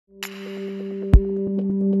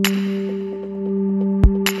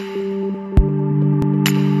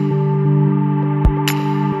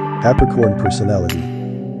Capricorn Personality.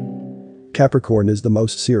 Capricorn is the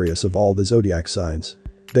most serious of all the zodiac signs.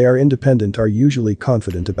 They are independent, are usually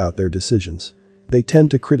confident about their decisions. They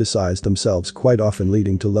tend to criticize themselves quite often,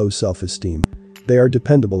 leading to low self-esteem. They are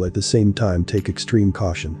dependable, at the same time take extreme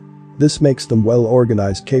caution. This makes them well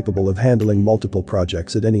organized, capable of handling multiple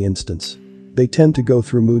projects at any instance. They tend to go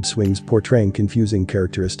through mood swings, portraying confusing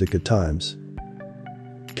characteristic at times.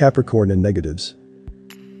 Capricorn and negatives.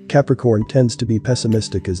 Capricorn tends to be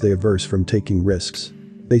pessimistic as they averse from taking risks.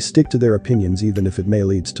 They stick to their opinions even if it may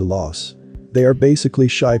lead to loss. They are basically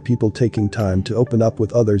shy people, taking time to open up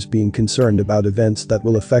with others, being concerned about events that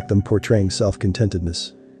will affect them, portraying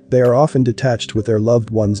self-contentedness. They are often detached with their loved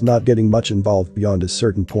ones, not getting much involved beyond a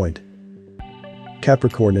certain point.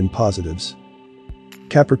 Capricorn and positives.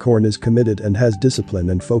 Capricorn is committed and has discipline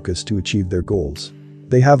and focus to achieve their goals.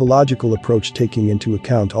 They have a logical approach, taking into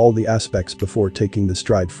account all the aspects before taking the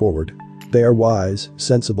stride forward. They are wise,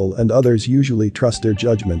 sensible, and others usually trust their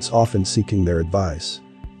judgments, often seeking their advice.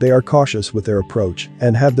 They are cautious with their approach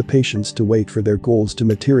and have the patience to wait for their goals to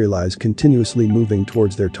materialize, continuously moving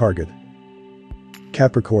towards their target.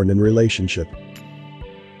 Capricorn in relationship.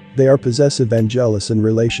 They are possessive and jealous in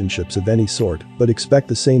relationships of any sort, but expect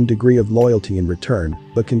the same degree of loyalty in return,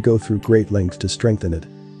 but can go through great lengths to strengthen it.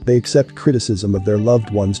 They accept criticism of their loved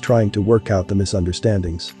ones, trying to work out the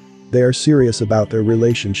misunderstandings. They are serious about their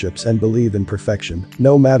relationships and believe in perfection,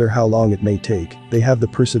 no matter how long it may take. They have the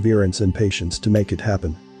perseverance and patience to make it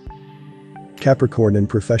happen. Capricorn in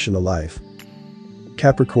professional life.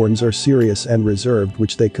 Capricorns are serious and reserved,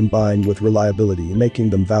 which they combine with reliability, making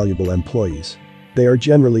them valuable employees. They are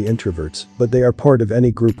generally introverts, but they are part of any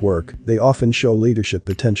group work. They often show leadership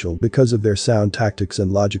potential because of their sound tactics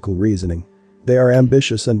and logical reasoning. They are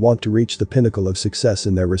ambitious and want to reach the pinnacle of success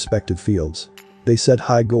in their respective fields. They set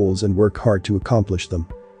high goals and work hard to accomplish them.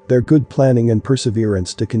 Their good planning and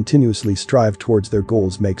perseverance to continuously strive towards their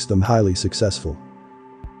goals makes them highly successful.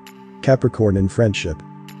 Capricorn in friendship.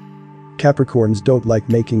 Capricorns don't like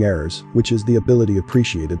making errors, which is the ability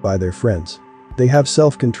appreciated by their friends. They have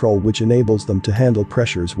self-control, which enables them to handle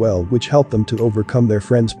pressures well, which help them to overcome their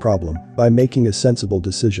friend's problem by making a sensible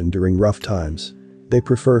decision during rough times. They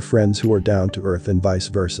prefer friends who are down to earth and vice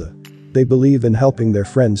versa. They believe in helping their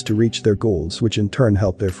friends to reach their goals, which in turn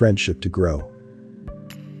help their friendship to grow.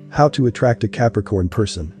 How to attract a Capricorn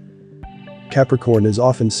person. Capricorn is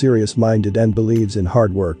often serious-minded and believes in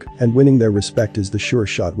hard work, and winning their respect is the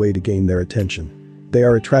sure-shot way to gain their attention. They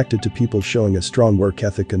are attracted to people showing a strong work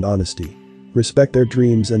ethic and honesty. Respect their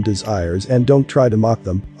dreams and desires and don't try to mock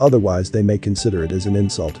them, otherwise they may consider it as an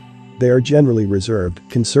insult. They are generally reserved,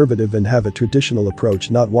 conservative, and have a traditional approach,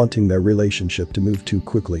 not wanting their relationship to move too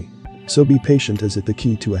quickly. So be patient, as it the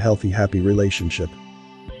key to a healthy, happy relationship.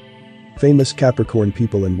 Famous Capricorn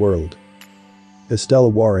people in world. Estella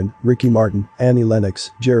Warren, Ricky Martin, Annie Lennox,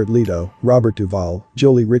 Jared Leto, Robert Duvall,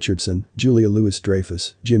 Jolie Richardson, Julia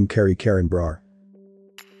Louis-Dreyfus, Jim Carrey, Karen Brar.